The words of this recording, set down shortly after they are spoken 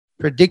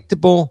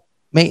predictable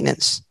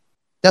maintenance.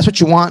 That's what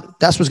you want.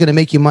 That's what's going to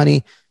make you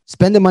money.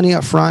 Spend the money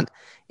up front.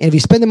 And if you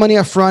spend the money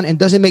up front and it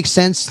doesn't make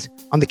sense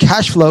on the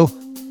cash flow,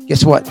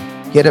 guess what?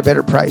 Get a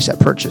better price at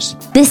purchase.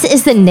 This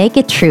is the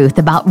naked truth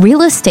about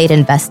real estate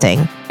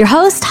investing. Your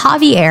host,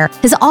 Javier,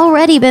 has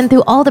already been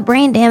through all the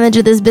brain damage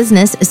of this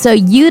business, so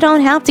you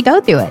don't have to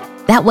go through it.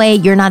 That way,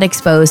 you're not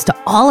exposed to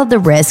all of the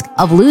risk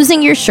of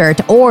losing your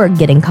shirt or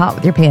getting caught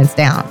with your pants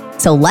down.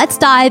 So let's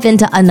dive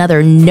into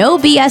another no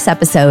BS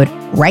episode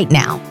right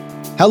now.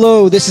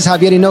 Hello, this is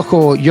Javier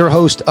Hinojo, your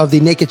host of the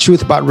Naked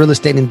Truth about Real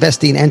Estate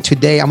Investing. And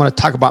today I'm going to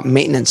talk about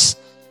maintenance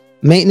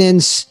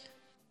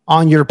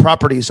on your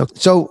properties.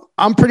 So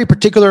I'm pretty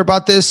particular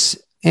about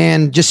this,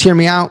 and just hear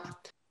me out.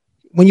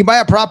 When you buy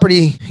a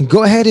property,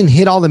 go ahead and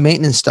hit all the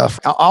maintenance stuff,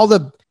 all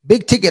the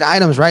big ticket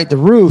items, right? The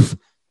roof,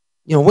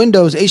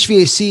 windows,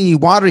 HVAC,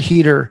 water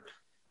heater.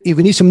 If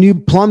you need some new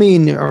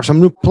plumbing or some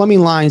new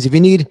plumbing lines, if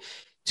you need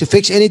to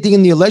fix anything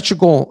in the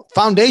electrical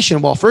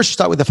foundation, well, first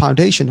start with the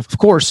foundation, of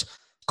course.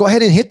 Go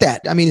ahead and hit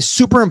that. I mean, it's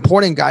super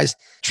important, guys.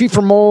 Treat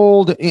for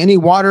mold, any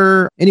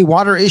water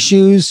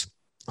issues,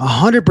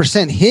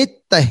 100% hit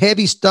the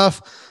heavy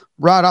stuff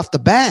right off the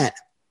bat.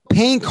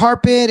 Paint,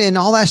 carpet, and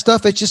all that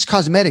stuff, it's just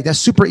cosmetic. That's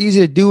super easy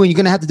to do, and you're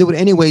going to have to do it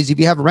anyways if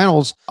you have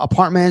rentals,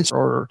 apartments,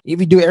 or if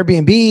you do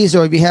Airbnbs,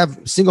 or if you have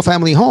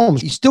single-family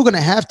homes. You're still going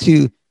to have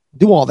to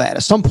do all that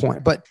at some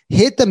point. But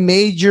hit the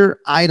major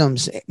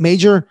items.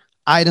 Major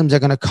items are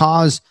going to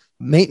cause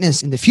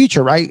maintenance in the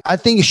future, right? I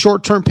think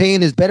short-term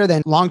pain is better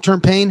than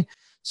long-term pain.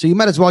 So you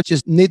might as well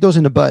just nip those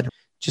in the bud.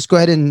 Just go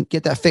ahead and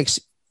get that fixed.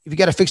 If you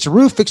got to fix the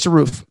roof, fix the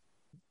roof.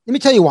 Let me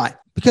tell you why.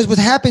 Because what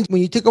happens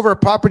when you take over a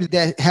property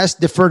that has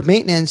deferred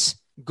maintenance,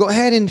 go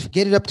ahead and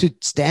get it up to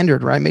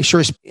standard, right? Make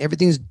sure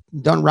everything's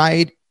done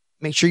right.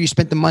 Make sure you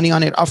spent the money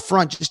on it up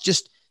front.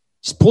 Just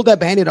pull that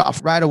Band-Aid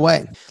off right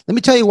away. Let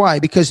me tell you why.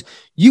 Because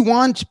you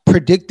want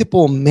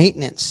predictable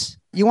maintenance.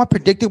 You want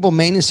predictable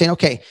maintenance saying,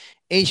 okay,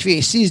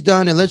 HVAC is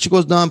done, electrical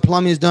is done,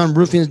 plumbing is done,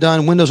 roofing is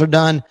done, windows are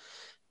done.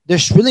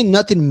 There's really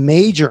nothing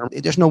major.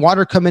 There's no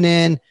water coming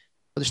in.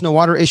 There's no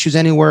water issues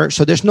anywhere.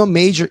 So there's no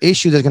major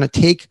issue that's going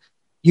to take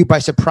you by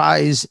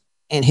surprise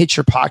and hit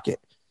your pocket.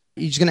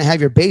 You're just going to have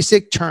your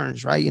basic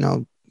turns, right?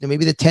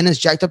 Maybe the tenants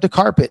jacked up the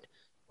carpet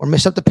or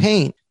messed up the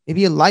paint.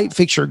 Maybe a light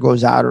fixture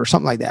goes out or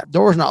something like that.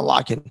 Door's not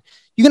locking.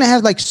 You're going to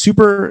have like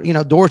super,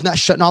 doors not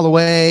shutting all the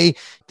way,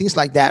 things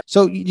like that.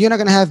 So you're not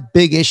going to have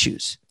big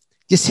issues.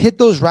 Just hit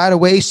those right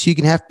away so you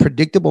can have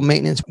predictable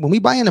maintenance. When we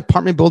buy an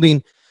apartment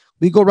building,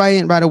 we go right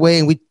in right away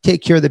and we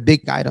take care of the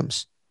big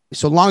items.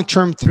 So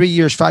long-term, 3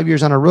 years, 5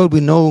 years on a road, we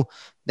know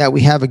that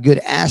we have a good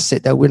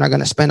asset that we're not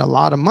going to spend a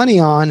lot of money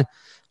on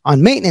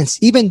maintenance,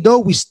 even though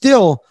we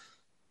still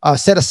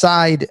set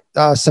aside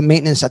some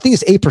maintenance. I think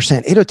it's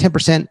 8%, 8 or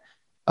 10%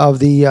 of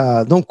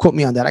the, don't quote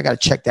me on that. I got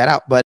to check that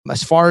out. But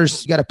as far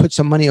as you got to put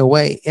some money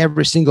away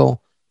every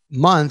single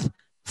month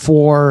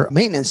for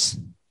maintenance,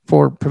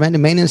 for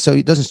preventive maintenance, so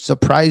it doesn't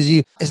surprise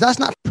you. That's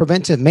not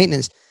preventive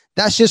maintenance.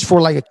 That's just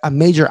for like a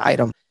major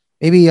item.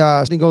 Maybe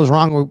something goes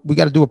wrong, or we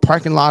got to do a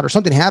parking lot, or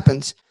something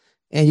happens,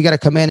 and you got to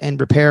come in and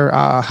repair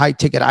a high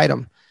ticket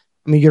item.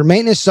 I mean, your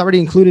maintenance is already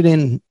included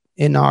in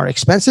our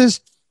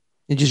expenses.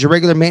 It's just your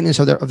regular maintenance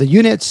of the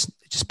units,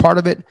 it's just part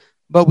of it.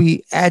 But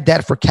we add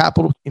that for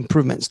capital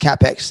improvements,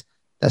 CapEx.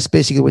 That's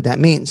basically what that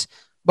means.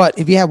 But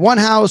if you have one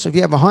house, if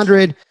you have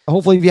 100,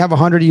 hopefully if you have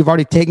 100, you've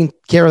already taken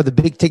care of the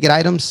big ticket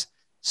items.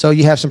 So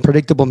you have some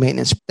predictable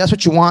maintenance. That's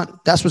what you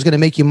want. That's what's going to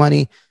make you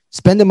money.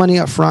 Spend the money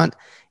up front.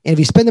 And if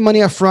you spend the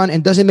money up front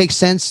and it doesn't make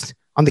sense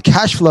on the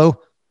cash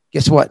flow,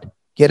 guess what?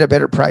 Get a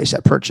better price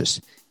at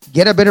purchase.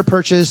 Get a better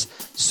purchase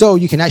so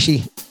you can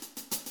actually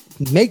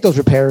make those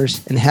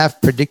repairs and have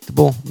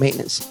predictable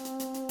maintenance.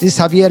 This is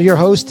Javier, your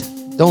host.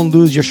 Don't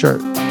lose your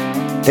shirt.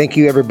 Thank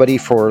you, everybody,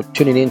 for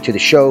tuning in to the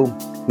show.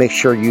 Make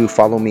sure you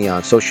follow me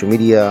on social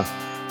media,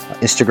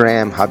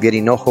 Instagram,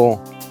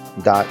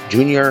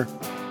 javierhinojo.jr.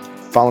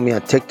 Follow me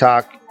on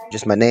TikTok,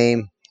 just my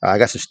name. I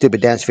got some stupid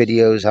dance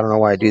videos. I don't know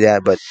why I do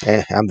that, but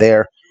I'm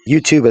there.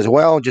 YouTube as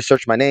well. Just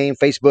search my name.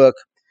 Facebook.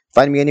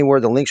 Find me anywhere.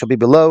 The links will be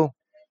below.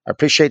 I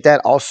appreciate that.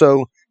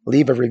 Also,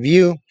 leave a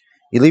review.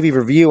 You leave a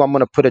review, I'm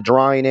going to put a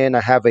drawing in.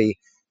 I have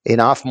an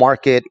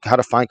off-market, how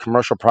to find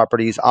commercial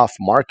properties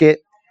off-market.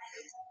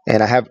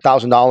 And I have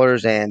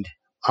 $1,000, and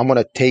I'm going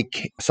to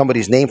take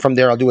somebody's name from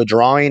there. I'll do a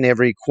drawing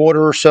every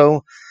quarter or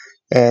so.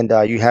 And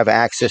you have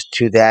access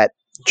to that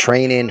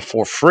training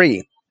for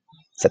free.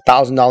 It's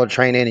 $1,000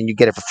 training, and you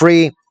get it for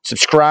free.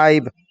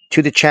 Subscribe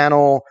to the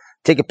channel.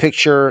 Take a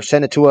picture.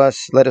 Send it to us.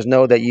 Let us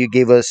know that you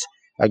gave us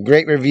a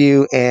great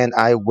review, and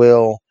I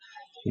will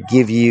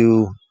give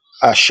you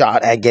a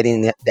shot at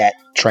getting that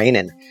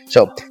training.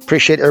 So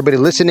appreciate everybody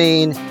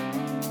listening.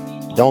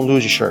 Don't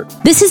lose your shirt.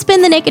 This has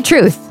been The Naked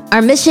Truth.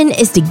 Our mission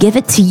is to give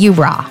it to you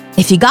raw.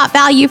 If you got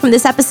value from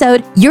this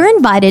episode, you're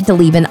invited to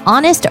leave an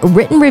honest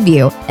written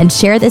review and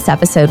share this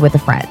episode with a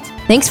friend.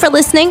 Thanks for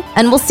listening,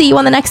 and we'll see you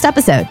on the next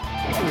episode.